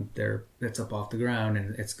branches on them, that's up off the ground,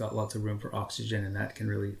 and it's got lots of room for oxygen, and that can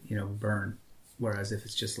really burn. Whereas if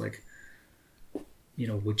it's just like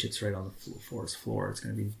wood chips right on the forest floor, it's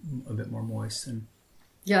going to be a bit more moist. And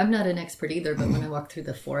yeah, I'm not an expert either, but when I walk through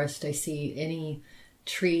the forest, I see any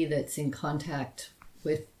tree that's in contact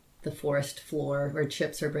with the forest floor, or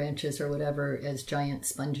chips or branches or whatever, as giant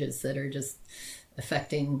sponges that are just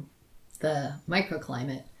affecting the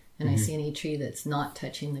microclimate. And I see any tree that's not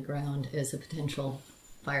touching the ground as a potential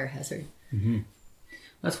fire hazard. Mm-hmm.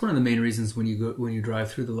 That's one of the main reasons when you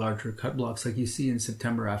drive through the larger cut blocks, like you see in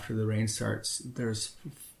September after the rain starts, there's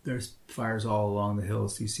fires all along the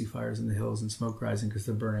hills. You see fires in the hills and smoke rising because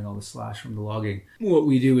they're burning all the slash from the logging. What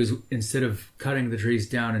we do is, instead of cutting the trees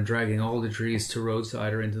down and dragging all the trees to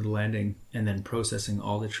roadside or into the landing, and then processing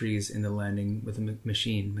all the trees in the landing with a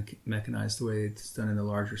machine, mechanized the way it's done in the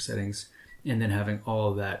larger settings, and then having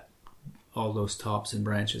all those tops and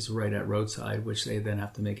branches right at roadside, which they then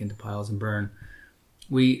have to make into piles and burn.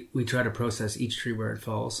 We try to process each tree where it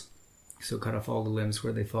falls. So cut off all the limbs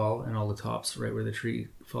where they fall and all the tops right where the tree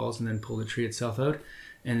falls, and then pull the tree itself out.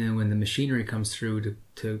 And then when the machinery comes through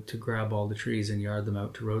to grab all the trees and yard them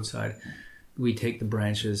out to roadside, we take the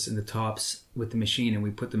branches and the tops with the machine and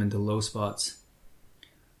we put them into low spots.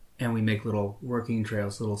 And we make little working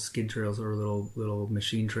trails, little skid trails, or little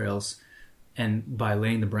machine trails. And by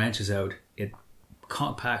laying the branches out, it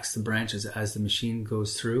compacts the branches as the machine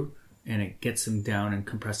goes through, and it gets them down and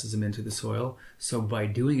compresses them into the soil. So by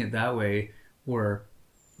doing it that way, we're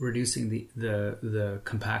reducing the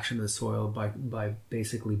compaction of the soil by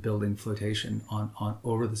basically building flotation on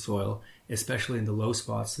over the soil, especially in the low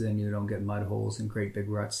spots. So then you don't get mud holes and great big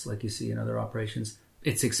ruts like you see in other operations.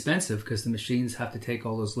 It's expensive because the machines have to take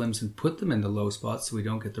all those limbs and put them in the low spots so we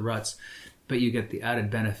don't get the ruts. But you get the added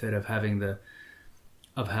benefit of having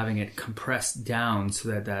it compressed down so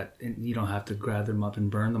that you don't have to grab them up and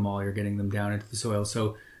burn them all. You're getting them down into the soil.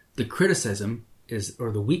 So the criticism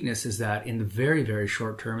or the weakness is that in the very, very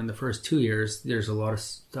short term, in the first 2 years, there's a lot of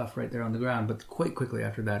stuff right there on the ground. But quite quickly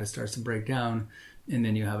after that, it starts to break down, and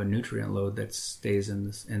then you have a nutrient load that stays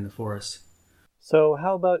in the forest. So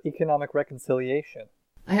how about economic reconciliation?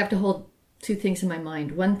 I have to hold two things in my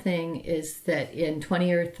mind. One thing is that in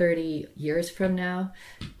 20 or 30 years from now,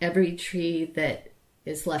 every tree that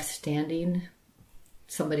is left standing,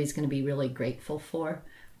 somebody's going to be really grateful for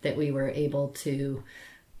that we were able to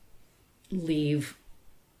leave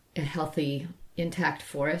a healthy, intact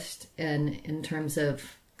forest. And in terms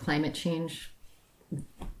of climate change,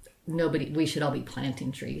 we should all be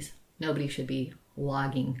planting trees. Nobody should be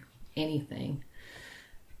logging anything.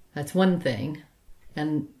 That's one thing.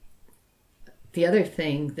 And the other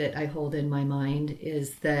thing that I hold in my mind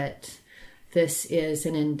is that this is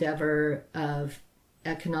an endeavor of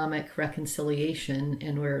economic reconciliation,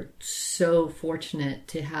 and we're so fortunate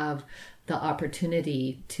to have the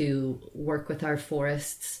opportunity to work with our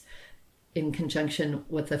forests in conjunction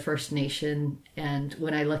with the First Nation. And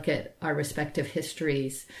when I look at our respective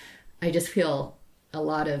histories, I just feel a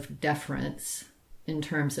lot of deference in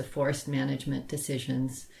terms of forest management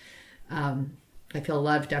decisions. I feel a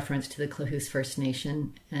lot of deference to the Klahoose First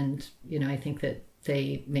Nation, and I think that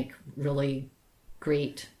they make really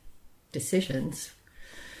great decisions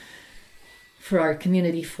for our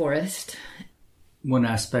community forest. One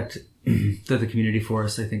aspect that the community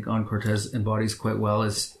forest, I think, on Cortes embodies quite well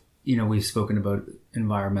is, we've spoken about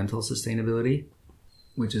environmental sustainability,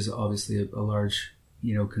 which is obviously a large,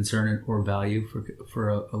 concern or value for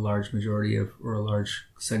a large majority of, or a large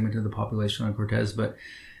segment of the population on Cortes. But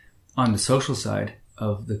on the social side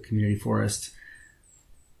of the community forest,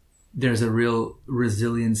 there's a real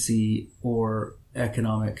resiliency or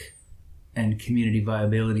economic and community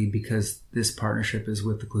viability because this partnership is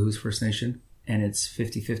with the Klahoose First Nation, and it's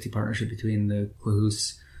 50-50 partnership between the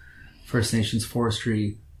Klahoose First Nations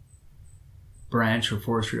forestry branch or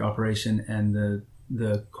forestry operation and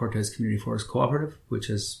the Cortes Community Forest Cooperative, which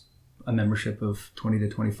is a membership of 20 to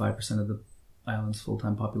 25% of the island's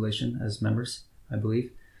full-time population as members, I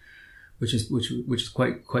believe, which is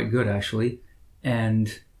quite good actually.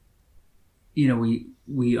 And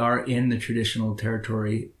we are in the traditional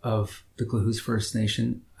territory of the Klahoose First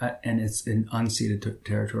Nation, and it's an unceded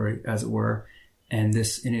territory, as it were. And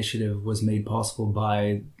this initiative was made possible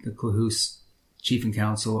by the Klahoose Chief and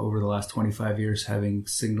Council over the last 25 years, having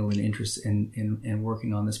signaled an interest in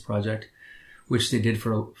working on this project, which they did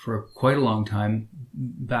for quite a long time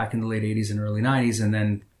back in the late 80s and early 90s. And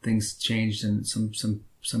then things changed and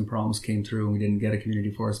some problems came through, and we didn't get a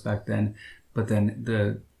community forest back then. But then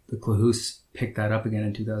the Klahoose picked that up again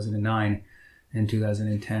in 2009 and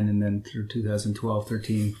 2010, and then through 2012,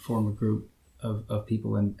 13, formed a group of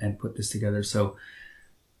people and put this together. So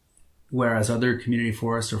whereas other community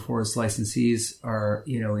forests or forest licensees are,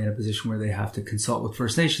 in a position where they have to consult with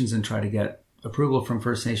First Nations and try to get approval from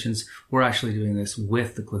First Nations, we're actually doing this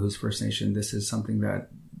with the Klahoose First Nation. This is something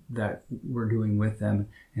that we're doing with them,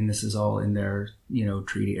 and this is all in their,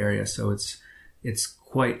 treaty area. So it's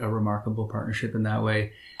quite a remarkable partnership in that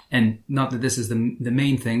way. And not that this is the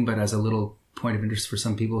main thing, but as a little point of interest for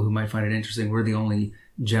some people who might find it interesting, we're the only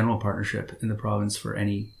general partnership in the province for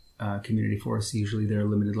any community forest. Usually they're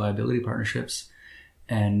limited liability partnerships.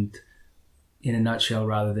 And in a nutshell,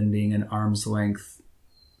 rather than being an arm's length,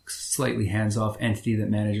 slightly hands-off entity that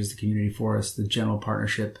manages the community forest, the general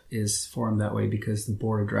partnership is formed that way because the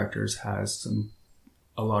board of directors has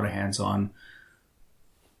a lot of hands-on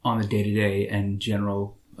on the day-to-day and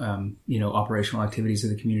general operational activities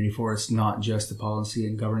of the community forest, not just the policy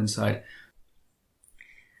and governance side.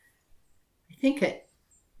 I think it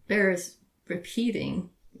bears repeating,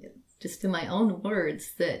 just in my own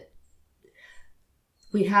words, that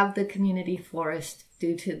we have the community forest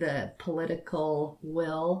due to the political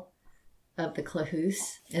will of the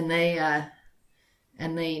Klahoose, and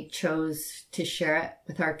they chose to share it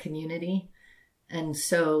with our community. And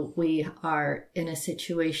so we are in a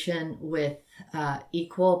situation with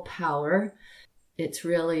equal power. It's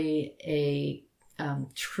really a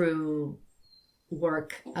true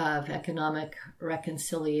work of economic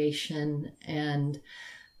reconciliation and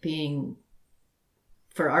being,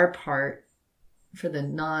 for our part, for the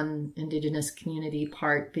non-Indigenous community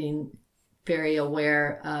part, being very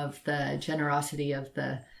aware of the generosity of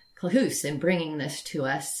the Klahoose in bringing this to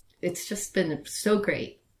us. It's just been so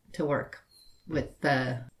great to work with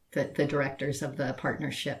the directors of the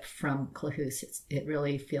partnership from Klahoose. It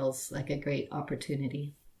really feels like a great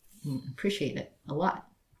opportunity. Appreciate it a lot.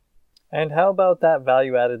 And how about that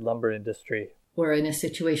value-added lumber industry? We're in a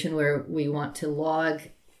situation where we want to log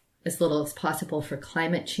as little as possible for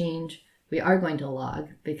climate change. We are going to log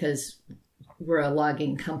because we're a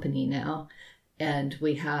logging company now, and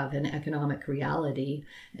we have an economic reality.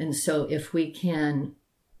 And so if we can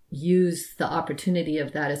use the opportunity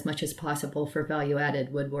of that as much as possible for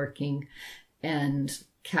value-added woodworking and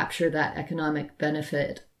capture that economic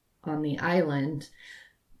benefit on the island,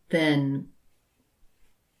 then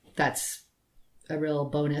that's a real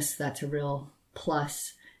bonus. That's a real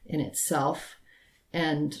plus in itself.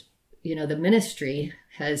 And, the ministry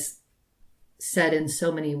has said in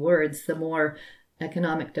so many words, the more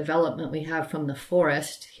economic development we have from the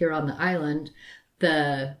forest here on the island,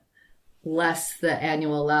 the less the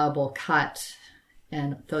annual allowable cut,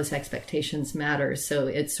 and those expectations matter. So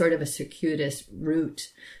it's sort of a circuitous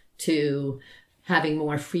route to having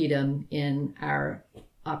more freedom in our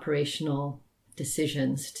operational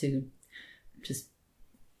decisions to just,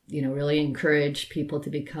 really encourage people to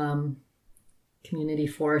become community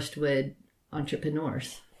forest wood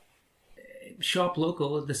entrepreneurs. Shop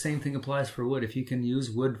local. The same thing applies for wood. If you can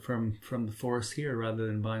use wood from the forest here rather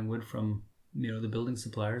than buying wood from the building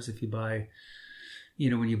suppliers. If you buy,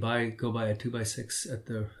 when you go buy a 2x6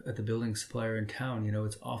 at the building supplier in town,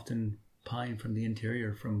 it's often pine from the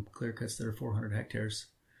interior from clear cuts that are 400 hectares.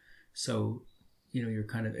 So you're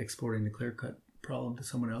kind of exporting the clear cut problem to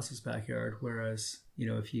someone else's backyard. Whereas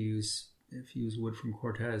if you use wood from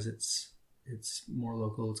Cortes, it's more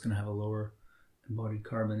local. It's going to have a lower embodied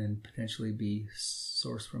carbon and potentially be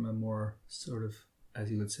sourced from a more sort of,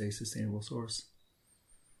 as you would say, sustainable source.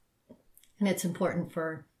 And it's important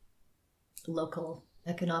for local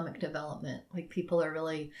economic development. Like, people are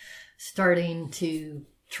really starting to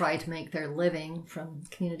try to make their living from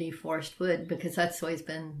community forest wood, because that's always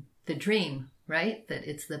been the dream, right? That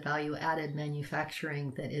it's the value added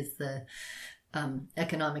manufacturing that is the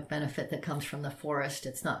economic benefit that comes from the forest.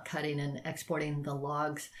 It's not cutting and exporting the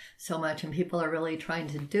logs so much, and people are really trying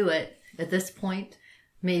to do it. At this point,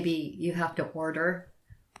 maybe you have to order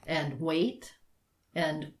and wait,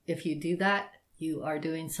 and if you do that, you are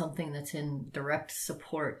doing something that's in direct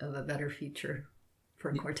support of a better future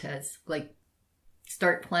for Cortes. Like,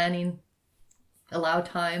 start planning, allow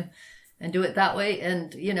time, and do it that way.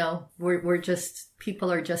 And we're just, people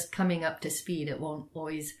are just coming up to speed. It won't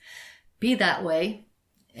always be that way,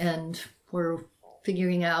 and we're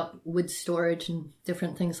figuring out wood storage and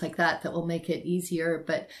different things like that will make it easier,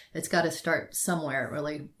 but it's got to start somewhere. It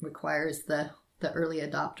really requires the early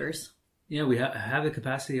adopters. Yeah, we have the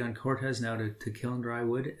capacity on Cortes now to kiln dry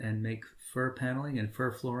wood and make fir paneling and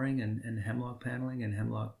fir flooring and hemlock paneling and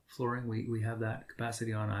hemlock flooring. We have that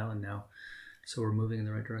capacity on island now, so we're moving in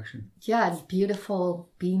the right direction. Yeah,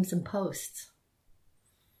 beautiful beams and posts.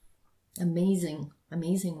 Amazing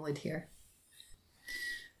wood here.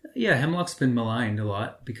 Yeah, hemlock's been maligned a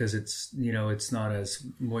lot because it's not as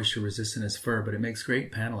moisture resistant as fir, but it makes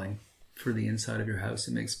great paneling for the inside of your house.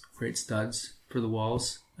 It makes great studs for the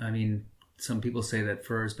walls. I mean, some people say that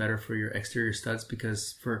fir is better for your exterior studs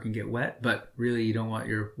because fir can get wet, but really you don't want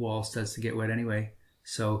your wall studs to get wet anyway.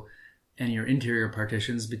 So, and your interior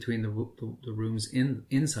partitions between the rooms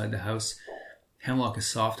inside the house, hemlock is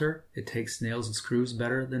softer. It takes nails and screws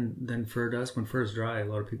better than fir does. When fir is dry, a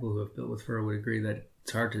lot of people who have built with fir would agree that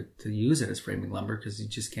it's hard to use it as framing lumber because you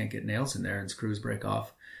just can't get nails in there and screws break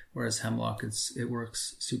off. Whereas hemlock, it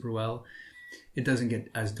works super well. It doesn't get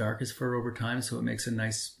as dark as fir over time, so it makes a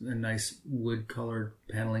nice wood colored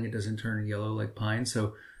paneling. It doesn't turn yellow like pine.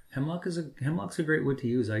 So hemlock's a great wood to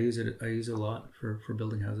use. I use it a lot for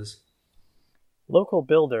building houses. Local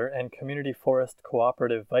builder and community forest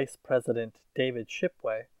cooperative vice president David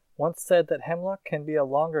Shipway once said that hemlock can be a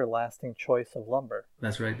longer lasting choice of lumber.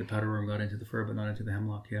 That's right. The powder worm got into the fir, but not into the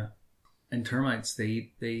hemlock. Yeah, and termites they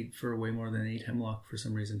eat fir way more than they eat hemlock for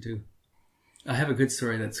some reason too. I have a good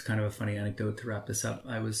story that's kind of a funny anecdote to wrap this up.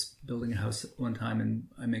 I was building a house one time, and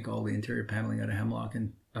I make all the interior paneling out of hemlock,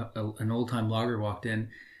 and an old-time logger walked in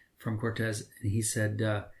from Cortes, and he said,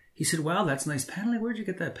 "Wow, that's nice paneling. Where'd you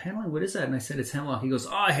get that paneling? What is that?" And I said, "It's hemlock." He goes,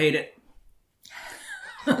 "Oh, I hate it."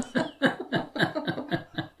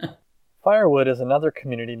 Firewood is another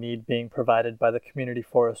community need being provided by the Community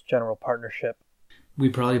Forest General Partnership. We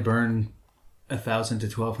probably burn 1,000 to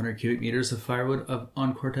 1,200 cubic meters of firewood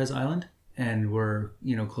on Cortes Island. And we're,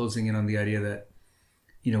 closing in on the idea that,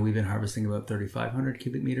 we've been harvesting about 3,500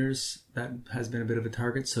 cubic meters. That has been a bit of a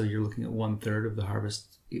target. So you're looking at 1/3 of the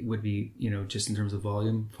harvest. It would be, just in terms of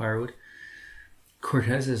volume, firewood.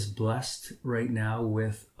 Cortes is blessed right now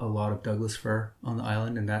with a lot of Douglas fir on the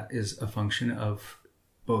island. And that is a function of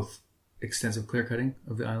both extensive clear cutting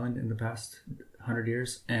of the island in the past 100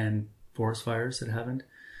 years and forest fires that happened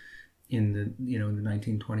in the, in the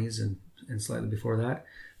 1920s and slightly before that.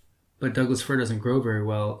 But Douglas fir doesn't grow very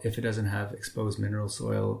well if it doesn't have exposed mineral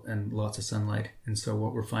soil and lots of sunlight. And so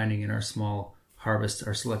what we're finding in our small harvest,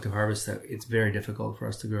 our selective harvest, that it's very difficult for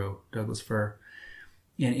us to grow Douglas fir.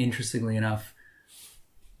 And interestingly enough,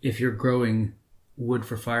 if you're growing wood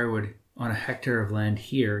for firewood on a hectare of land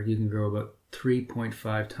here, you can grow about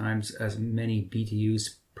 3.5 times as many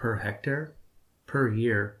BTUs per hectare per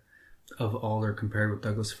year of alder compared with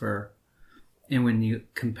Douglas fir. And when you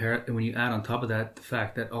add on top of that the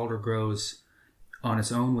fact that alder grows on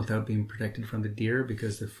its own without being protected from the deer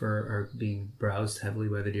because the fir are being browsed heavily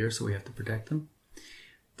by the deer, so we have to protect them.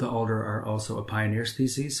 The alder are also a pioneer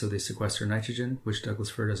species, so they sequester nitrogen, which Douglas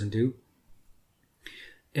fir doesn't do.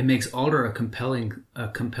 it makes alder a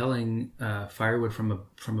compelling firewood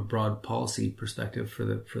from a broad policy perspective for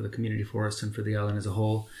the community forest and for the island as a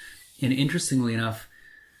whole. And interestingly enough,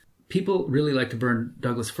 people really like to burn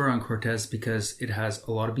Douglas fir on Cortes because it has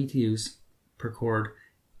a lot of BTUs per cord,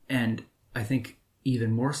 and I think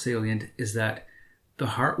even more salient is that the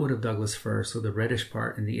heartwood of Douglas fir, so the reddish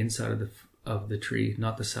part in the inside of the tree,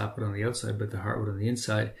 not the sapwood on the outside, but the heartwood on the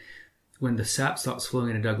inside, when the sap stops flowing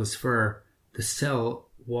into Douglas fir, the cell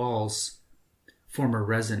walls form a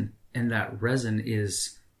resin, and that resin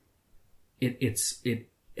is it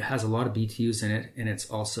has a lot of BTUs in it, and it's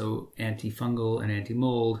also antifungal and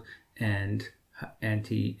anti-mold and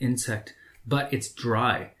anti-insect, but it's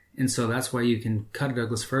dry. And so that's why you can cut a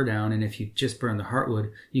Douglas fir down, and if you just burn the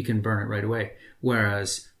heartwood, you can burn it right away.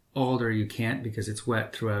 Whereas alder you can't because it's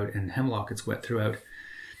wet throughout, and hemlock it's wet throughout.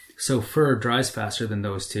 So fir dries faster than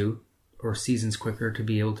those two, or seasons quicker to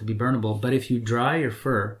be able to be burnable. But if you dry your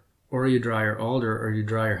fir, or you dry your alder, or you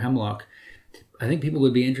dry your hemlock, I think people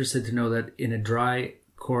would be interested to know that in a dry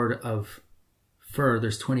cord of fir,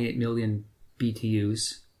 there's 28 million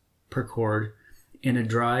BTUs per cord. In a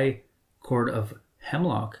dry cord of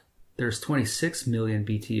hemlock, there's 26 million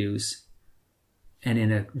BTUs. And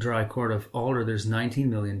in a dry cord of alder, there's 19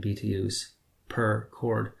 million BTUs per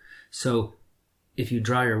cord. So if you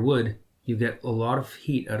dry your wood, you get a lot of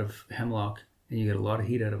heat out of hemlock and you get a lot of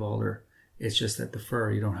heat out of alder. It's just that the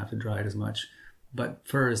fir, you don't have to dry it as much. But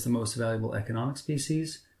fir is the most valuable economic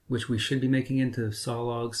species, which we should be making into saw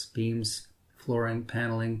logs, beams, flooring,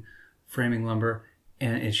 paneling, framing lumber,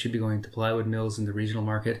 and it should be going to plywood mills in the regional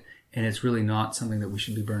market. And it's really not something that we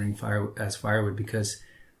should be burning as firewood, because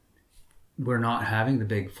we're not having the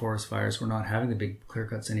big forest fires. We're not having the big clear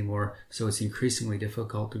cuts anymore. So it's increasingly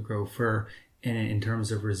difficult to grow fir. And in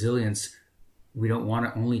terms of resilience, we don't want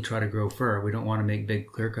to only try to grow fir. We don't want to make big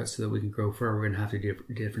clear cuts so that we can grow fir. We're going to have to do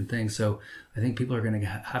different things. So I think people are going to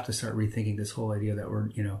have to start rethinking this whole idea that we're,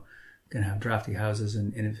 going to have drafty houses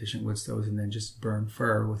and inefficient wood stoves and then just burn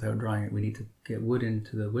fir without drying it. We need to get wood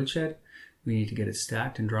into the woodshed. We need to get it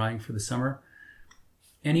stacked and drying for the summer.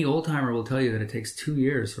 Any old timer will tell you that it takes 2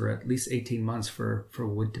 years or at least 18 months for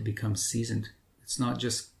wood to become seasoned. It's not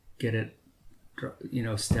just get it,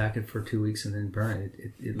 stack it for 2 weeks and then burn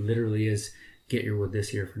it. It literally is get your wood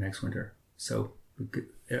this year for next winter. So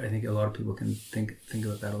I think a lot of people can think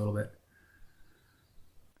about that a little bit.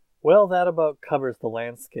 Well, that about covers the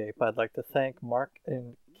landscape. I'd like to thank Mark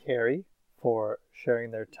and Carrie for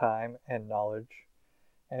sharing their time and knowledge,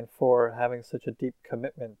 and for having such a deep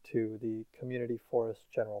commitment to the Community Forest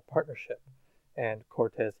General Partnership and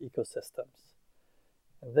Cortes ecosystems.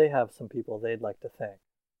 And they have some people they'd like to thank.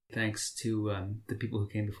 Thanks to the people who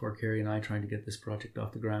came before Carrie and I trying to get this project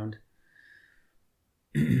off the ground.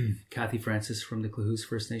 Kathy Francis from the Klahoose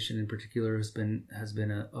First Nation in particular has been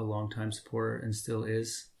a long-time supporter and still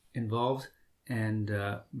is involved. And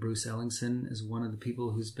Bruce Ellingson is one of the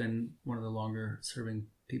people who's been one of the longer serving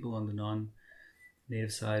people on the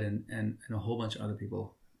non-native side, and a whole bunch of other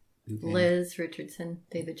people. Liz Richardson,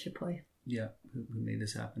 David Chapoy. Yeah, who made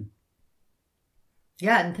this happen.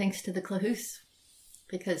 Yeah, and thanks to the Klahoose,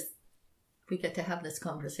 because we get to have this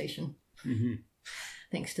conversation. Mm-hmm.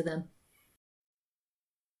 Thanks to them.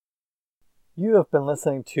 You have been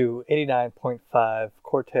listening to 89.5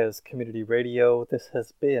 Cortes Community Radio. This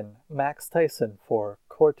has been Max Thaysen for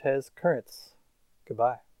Cortes Currents.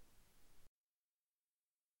 Goodbye.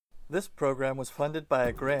 This program was funded by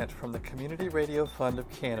a grant from the Community Radio Fund of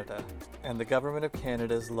Canada and the Government of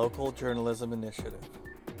Canada's Local Journalism Initiative.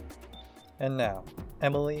 And now,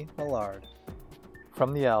 Emily Millard,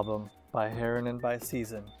 from the album By Heron and by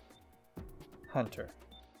Season, Hunter.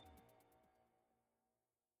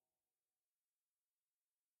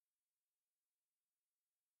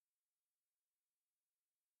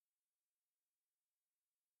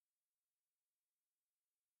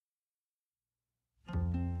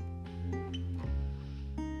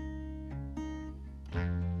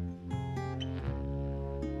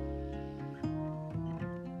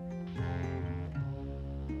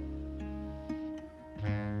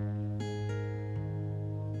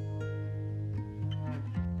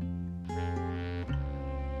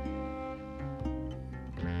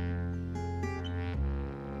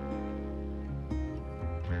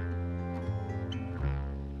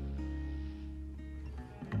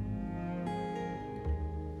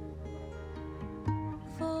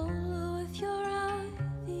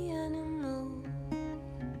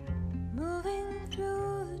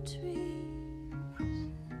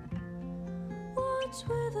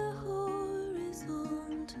 Where the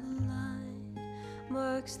horizontal line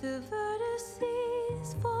marks the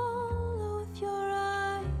vertices, follow with your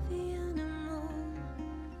eye the animal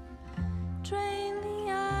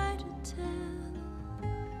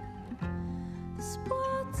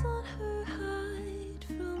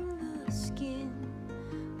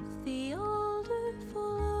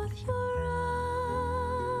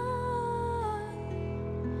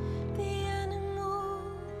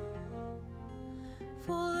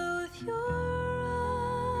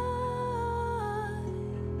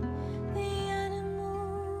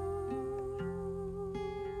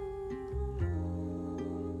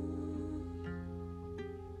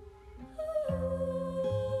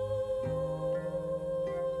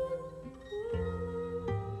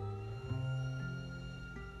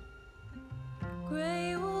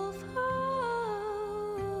Grey wolf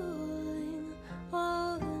howling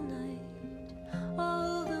all the night,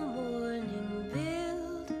 all the morning.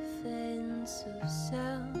 Build a fence of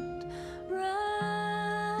sound round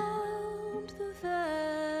the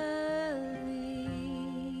valley.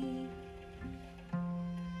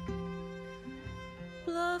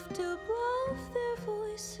 Bluff to bluff, their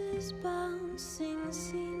voices bouncing.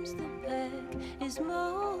 Seems the pack is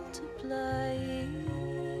multiplying.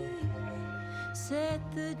 Set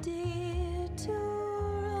the deer to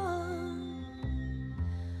run.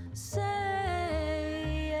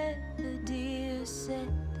 Say the deer, set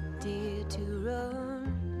the deer to run.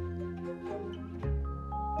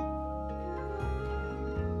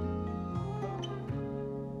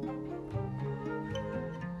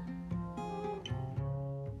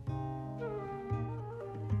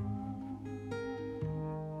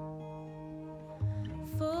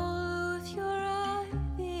 Follow with your eye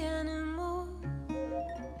the animal.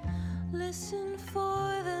 Listen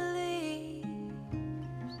for the leaves.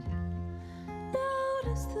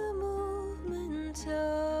 Notice the movement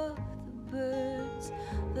of the birds,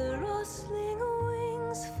 the rustling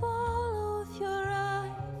wings. Follow with your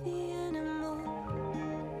eye the animal.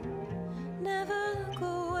 Never look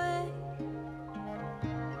away.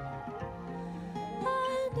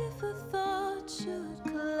 And if a thought should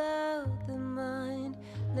cloud the mind,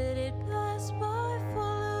 let it pass by.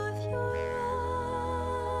 Follow with your eye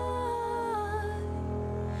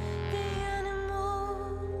the animal.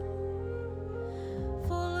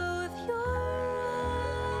 Follow with your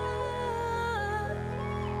eye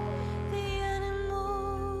the animal.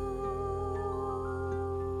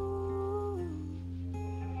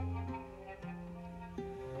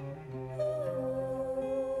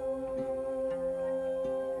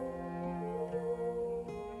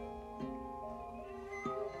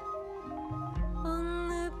 On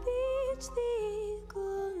the beach, the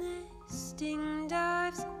eagle nesting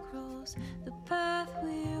dives across the path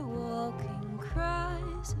we're walking,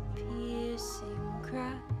 cries a piercing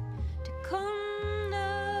cry to come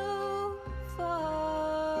no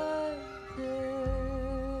farther.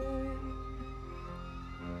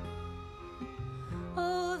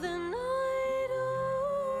 Oh, the night,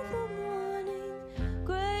 oh, the morning,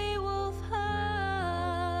 grey wolf howling.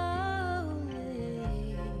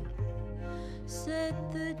 Set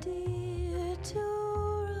the deer to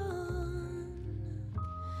run.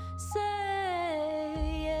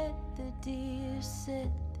 Say the deer, set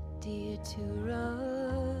the deer to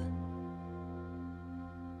run.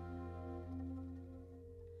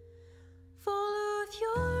 Follow with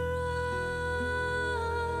your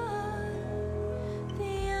eye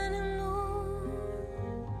the animal.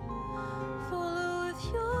 Follow with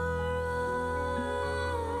your eye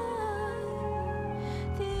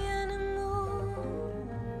the animal.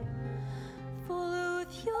 Follow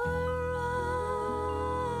with your eye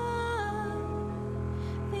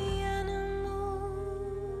the animal.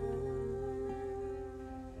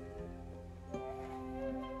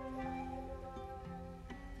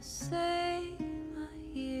 Say